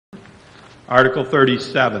Article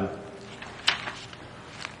 37.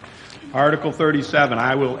 Article 37,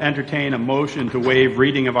 I will entertain a motion to waive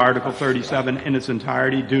reading of Article 37 in its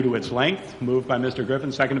entirety due to its length. Moved by Mr.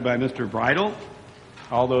 Griffin, seconded by Mr. Bridle.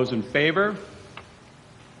 All those in favor?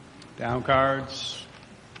 Down cards?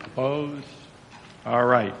 Opposed? All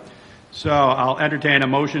right. So I'll entertain a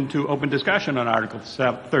motion to open discussion on Article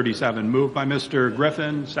 37. Moved by Mr.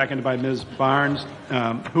 Griffin, seconded by Ms. Barnes.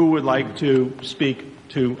 Who would like to speak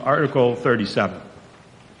to Article 37?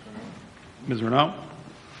 Ms. Renaud?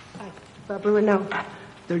 Barbara Renaud,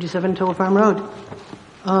 37 Toll Farm Road.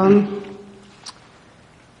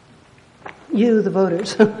 You, the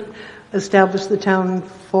voters, established the town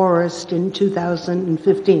forest in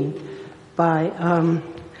 2015 by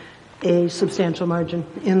a substantial margin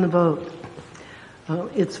in the vote.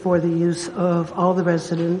 It's for the use of all the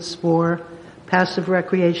residents for passive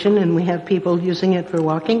recreation, and we have people using it for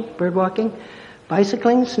walking, bird walking,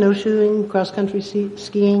 bicycling, snowshoeing, cross-country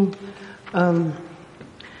skiing,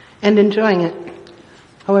 and enjoying it.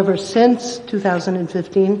 However, since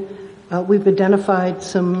 2015, we've identified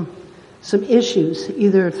some issues,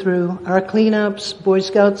 either through our cleanups, Boy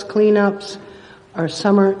Scouts cleanups, our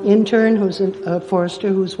summer intern, who's a forester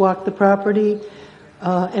who's walked the property,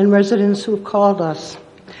 and residents who have called us.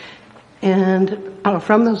 And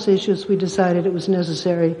from those issues, we decided it was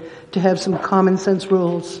necessary to have some common sense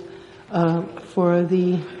rules for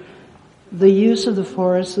the use of the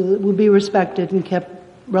forest so that it will be respected and kept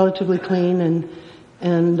relatively clean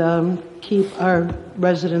and keep our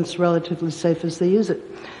residents relatively safe as they use it.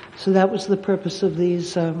 So that was the purpose of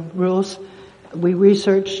these rules. We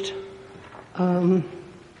researched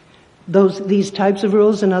these types of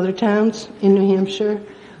rules in other towns in New Hampshire.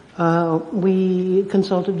 We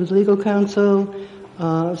consulted with legal counsel.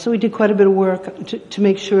 So we did quite a bit of work to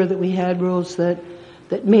make sure that we had rules that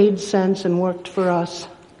made sense and worked for us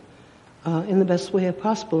in the best way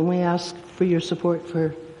possible. And we ask for your support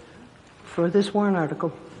for this warrant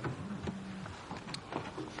article.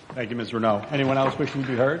 Thank you, Ms. Renaud. Anyone else wishing to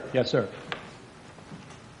be heard? Yes, sir.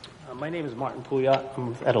 My name is Martin Pouliot.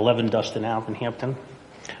 I'm at 11 Dustin Ave in Hampton.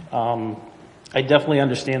 I definitely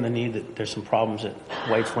understand the need that there's some problems at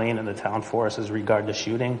White's Lane and the town forest as regard to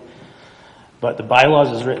shooting. But the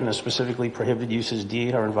bylaws is written as specifically prohibited uses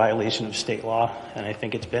D are in violation of state law, and I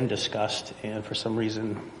think it's been discussed, and for some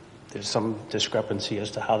reason there's some discrepancy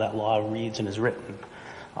as to how that law reads and is written.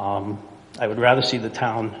 I would rather see the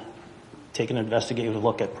town take an investigative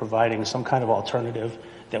look at providing some kind of alternative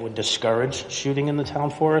that would discourage shooting in the town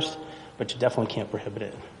forest, but you definitely can't prohibit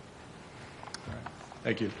it. All right.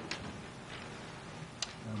 Thank you.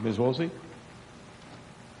 Ms. Woolsey?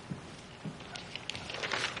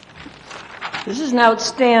 This is an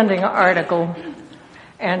outstanding article,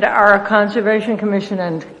 and our Conservation Commission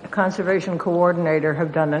and Conservation Coordinator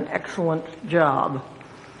have done an excellent job.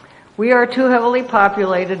 We are too heavily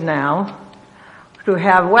populated now to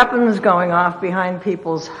have weapons going off behind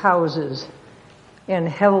people's houses in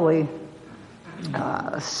heavily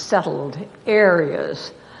settled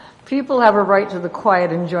areas. People have a right to the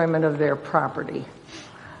quiet enjoyment of their property.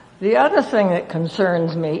 The other thing that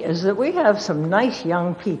concerns me is that we have some nice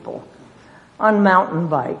young people on mountain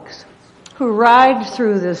bikes who ride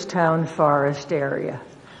through this town forest area.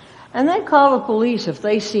 And they call the police if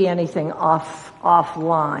they see anything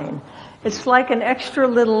offline. It's like an extra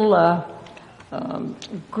little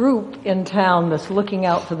group in town that's looking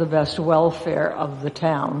out for the best welfare of the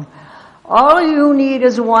town. All you need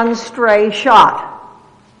is one stray shot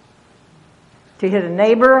to hit a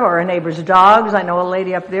neighbor or a neighbor's dogs. I know a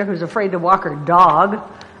lady up there who's afraid to walk her dog,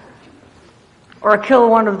 or kill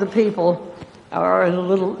one of the people, or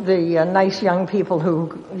the nice young people who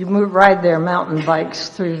ride their mountain bikes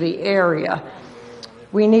through the area.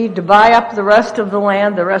 We need to buy up the rest of the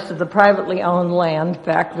land, the rest of the privately owned land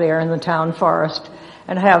back there in the town forest,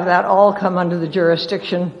 and have that all come under the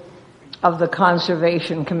jurisdiction of the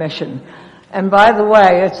Conservation Commission. And by the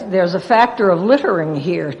way, there's a factor of littering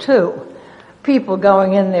here too. People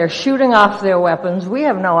going in there shooting off their weapons. We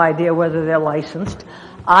have no idea whether they're licensed.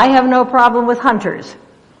 I have no problem with hunters,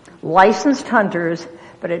 licensed hunters,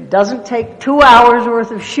 but it doesn't take 2 hours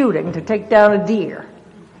worth of shooting to take down a deer.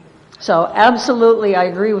 So absolutely, I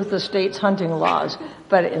agree with the state's hunting laws.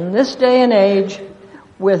 But in this day and age,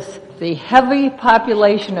 with the heavy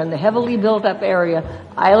population and the heavily built up area,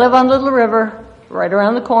 I live on Little River, right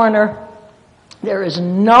around the corner. There is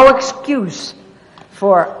no excuse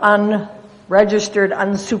for unregistered,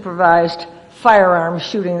 unsupervised firearm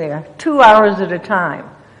shooting there. 2 hours at a time,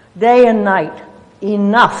 day and night.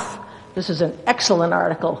 Enough. This is an excellent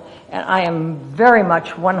article, and I am very much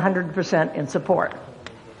 100% in support.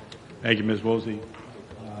 Thank you, Ms. Woolsey.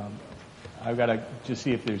 I've got to just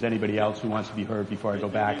see if there's anybody else who wants to be heard before I go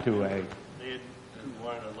back to a... They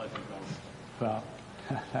wanted to let you go. Well,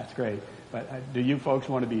 that's great. But do you folks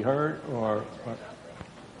want to be heard, or...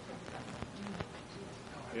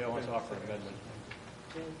 Yeah, I want to offer an amendment.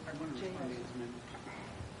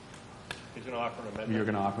 He's going to offer an amendment. You're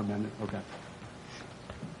going to offer amendment? Okay.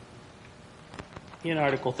 In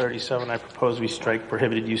Article 37, I propose we strike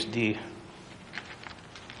prohibited use D.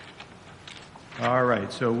 All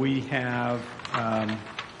right, so we have,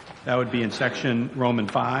 that would be in section Roman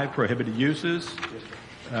 5, prohibited uses.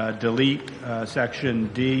 Delete section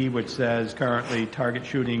D, which says currently target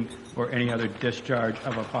shooting or any other discharge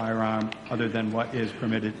of a firearm other than what is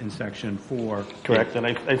permitted in section 4. Correct, and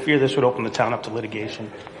I fear this would open the town up to litigation.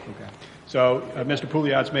 Okay. So Mr.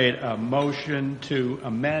 Pouliot's made a motion to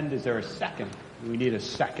amend. Is there a second? We need a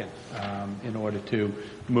second in order to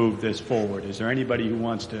move this forward. Is there anybody who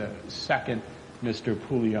wants to second Mr.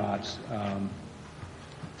 Pouliot's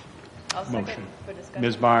motion? For discussion.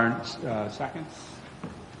 Ms. Barnes, seconds?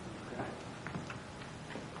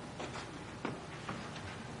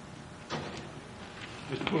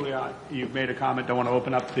 Mr. Pouliot, you've made a comment. Don't want to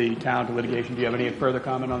open up the town to litigation. Do you have any further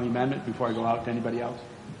comment on the amendment before I go out to anybody else?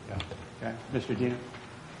 Yeah. Okay. Mr. Dina?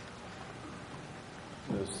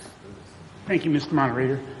 Thank you, Mr.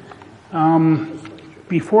 Moderator.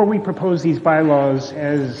 Before we proposed these bylaws,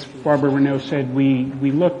 as Barbara Renault said, we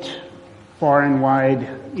looked far and wide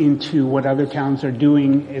into what other towns are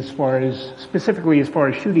doing specifically as far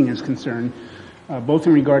as shooting is concerned, both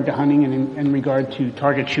in regard to hunting and in regard to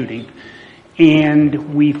target shooting.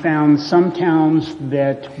 And we found some towns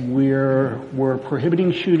that were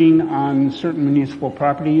prohibiting shooting on certain municipal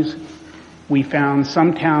properties. We found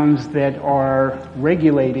some towns that are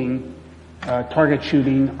regulating target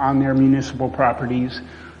shooting on their municipal properties.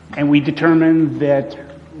 And we determined that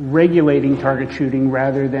regulating target shooting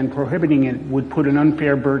rather than prohibiting it would put an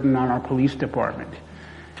unfair burden on our police department.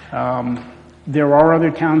 There are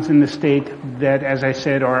other towns in the state that, as I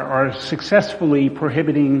said, are successfully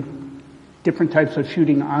prohibiting different types of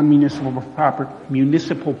shooting on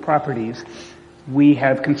municipal properties. We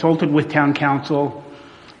have consulted with town council.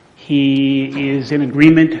 He is in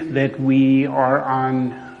agreement that we are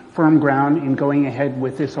on firm ground in going ahead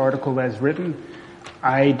with this article as written.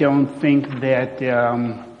 I don't think that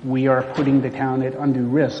we are putting the town at undue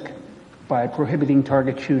risk by prohibiting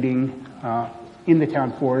target shooting in the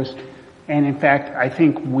town forest. And in fact, I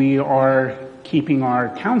think we are keeping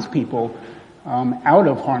our townspeople out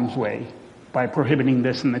of harm's way by prohibiting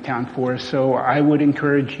this in the town forest. So I would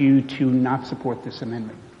encourage you to not support this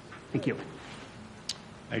amendment. Thank you.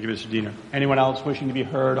 Thank you, Mr. Diener. Anyone else wishing to be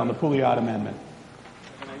heard on the Pouliot amendment?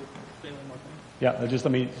 Can I say one more thing? Yeah, just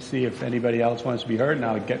let me see if anybody else wants to be heard, and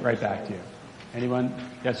I'll get right back to you. Anyone?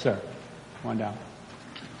 Yes, sir. Come on down.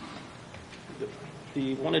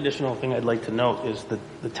 The one additional thing I'd like to note is that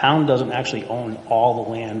the town doesn't actually own all the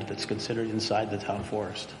land that's considered inside the town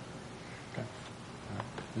forest. Okay. All right.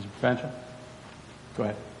 Mr. Provencher? Go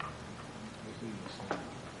ahead.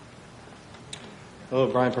 Hello,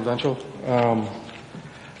 Brian Provincial.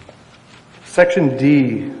 Section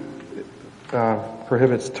D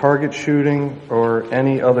prohibits target shooting or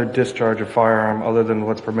any other discharge of firearm other than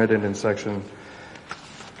what's permitted in section,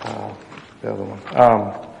 the other one.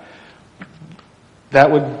 That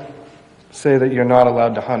would say that you're not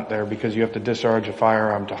allowed to hunt there because you have to discharge a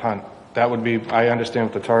firearm to hunt. That would be, I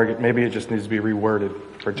understand with the target, maybe it just needs to be reworded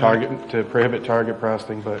for target, to prohibit target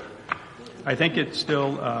pressing, but I think it's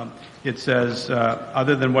still, it says,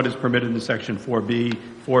 other than what is permitted in section 4B,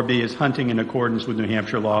 4B is hunting in accordance with New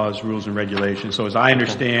Hampshire laws, rules, and regulations. So as I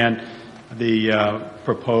understand the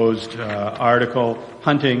proposed article,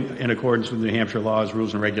 hunting in accordance with New Hampshire laws,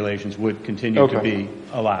 rules, and regulations would continue to be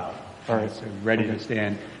allowed. All right. So ready to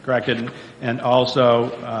stand corrected. And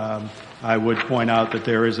also, I would point out that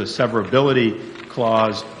there is a severability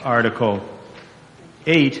clause, Article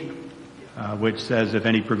 8, which says if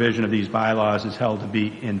any provision of these bylaws is held to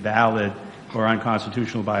be invalid or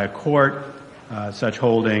unconstitutional by a court, such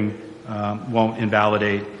holding won't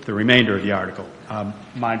invalidate the remainder of the article.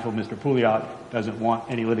 Mindful Mr. Pouliot doesn't want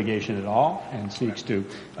any litigation at all and seeks to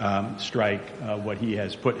strike what he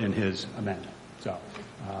has put in his amendment. So,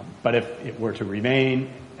 but if it were to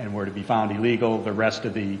remain and were to be found illegal, the rest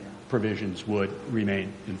of the provisions would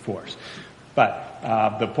remain in force.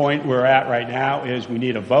 But the point we're at right now is we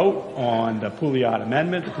need a vote on the Pouliot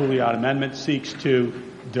amendment. The Pouliot amendment seeks to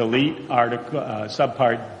delete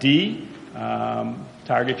subpart D,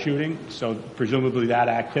 target shooting. So presumably that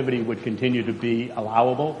activity would continue to be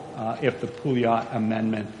allowable if the Pouliot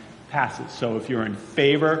amendment passes. So if you're in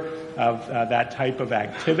favor of that type of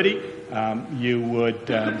activity, you would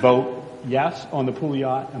vote yes on the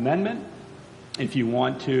Pouliot amendment. If you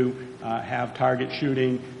want to have target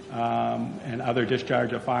shooting and other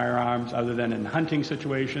discharge of firearms other than in hunting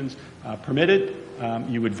situations permitted,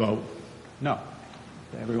 you would vote no.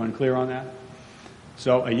 Everyone clear on that?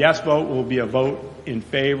 So a yes vote will be a vote in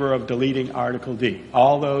favor of deleting Article D.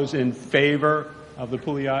 All those in favor of the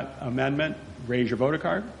Pouliot amendment, raise your voter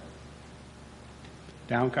card.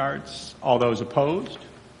 Down cards. All those opposed?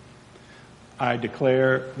 I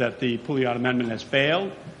declare that the Pouliot amendment has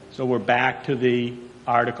failed, so we're back to the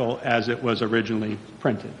article as it was originally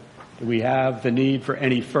printed. Do we have the need for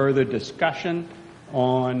any further discussion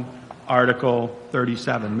on Article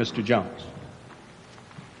 37? Mr. Jones.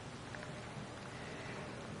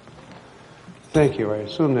 Thank you. I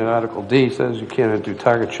assume that Article D says you can't do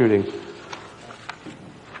target shooting,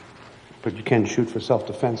 but you can shoot for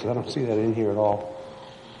self-defense. I don't see that in here at all.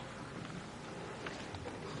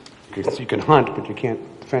 You can hunt, but you can't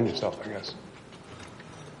defend yourself, I guess.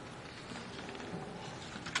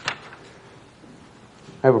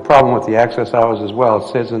 I have a problem with the access hours as well.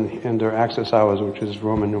 It says under access hours, which is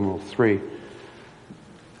Roman numeral 3,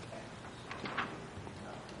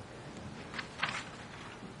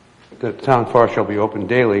 the town forest shall be open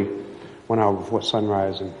daily, 1 hour before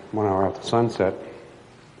sunrise and 1 hour after sunset.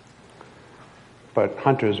 But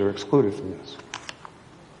hunters are excluded from this.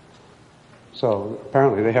 So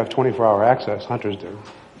apparently they have 24-hour access, hunters do,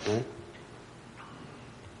 right?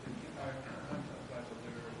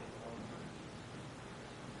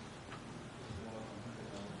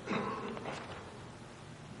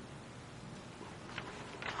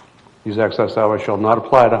 These access hours shall not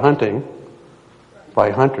apply to hunting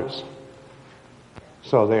by hunters.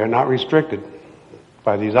 So they are not restricted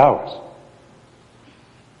by these hours.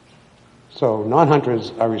 So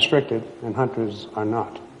non-hunters are restricted and hunters are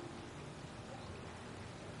not.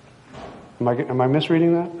 Am I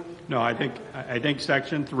misreading that? No, I think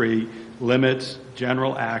Section 3 limits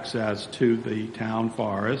general access to the town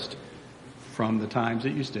forest from the times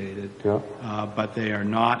that you stated, Yeah. But they are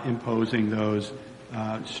not imposing those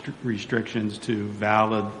restrictions to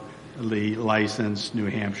validly licensed New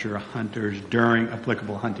Hampshire hunters during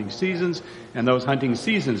applicable hunting seasons, and those hunting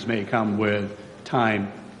seasons may come with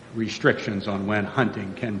time restrictions on when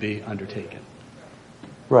hunting can be undertaken.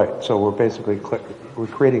 Right, so we're basically we're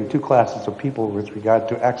creating two classes of people with regard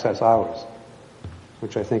to access hours,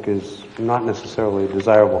 which I think is not necessarily a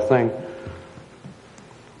desirable thing.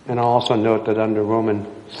 And I'll also note that under Roman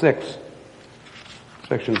 6,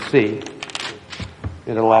 Section C,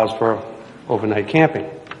 it allows for overnight camping.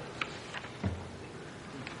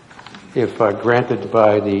 If granted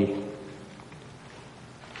by the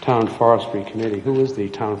Town Forestry Committee. Who is the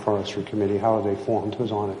Town Forestry Committee? How are they formed?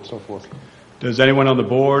 Who's on it? And so forth. Does anyone on the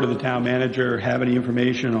board or the town manager have any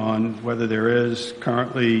information on whether there is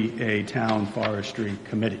currently a town forestry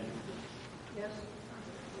committee? Yes.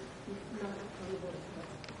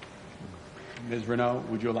 Ms. Renaud,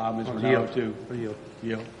 would you allow Ms. Renaud to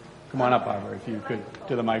yield? Come on up, Barbara, if you could,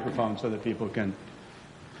 to the microphone so that people can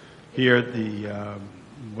hear the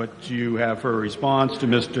what you have for a response to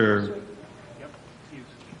Mr.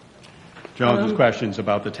 Jones's questions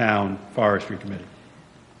about the town forestry committee.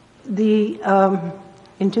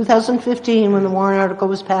 In 2015, when the Warren article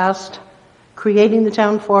was passed, creating the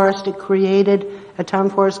town forest, it created a town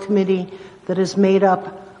forest committee that is made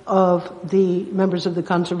up of the members of the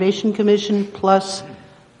Conservation Commission plus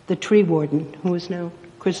the tree warden, who is now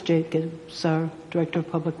Chris Jacobs, our Director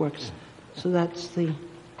of Public Works. So that's the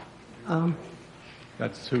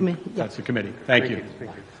That's who. Committee, yeah. That's the committee. Thank you.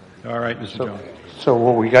 All right, Mr. Jones. So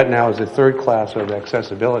what we got now is a third class of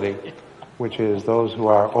accessibility, which is those who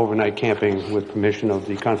are overnight camping with permission of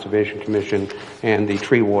the Conservation Commission and the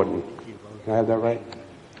tree warden. Did I have that right?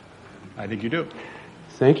 I think you do.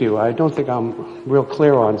 Thank you. I don't think I'm real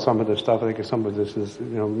clear on some of this stuff. I think some of this is,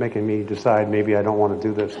 making me decide maybe I don't want to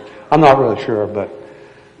do this. I'm not really sure, but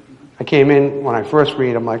I came in, when I first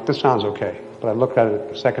read, I'm like, this sounds okay. But I looked at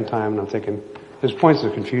it a second time and I'm thinking, there's points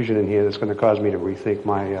of confusion in here that's going to cause me to rethink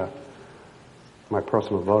my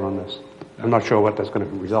personal vote on this. I'm not sure what that's going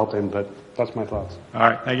to result in, but that's my thoughts. All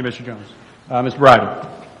right. Thank you, Mr. Jones. Mr. Bridle.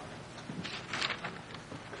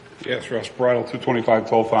 Yes, Russ Bridle, 225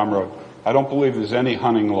 Toll Farm Road. I don't believe there's any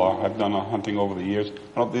hunting law. I've done hunting over the years.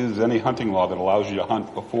 I don't believe there's any hunting law that allows you to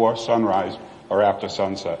hunt before sunrise or after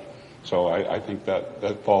sunset. So I think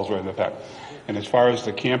that falls right in the fact. And as far as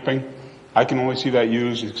the camping, I can only see that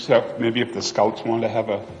used except maybe if the scouts want to have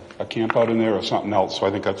a camp out in there or something else. So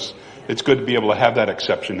I think it's good to be able to have that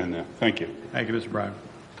exception in there. Thank you. Thank you, Mr. Bridle.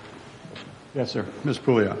 Yes, sir. Ms.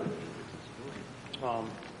 Pouliot.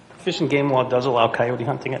 Fish and Game law does allow coyote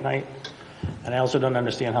hunting at night. And I also don't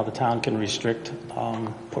understand how the town can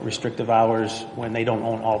put restrictive hours when they don't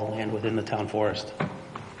own all the land within the town forest.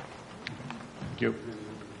 Thank you.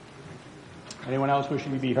 Anyone else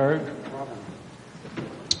wishing to be heard?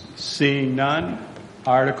 Seeing none,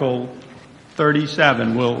 Article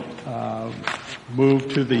 37 will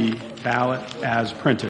move to the ballot as printed.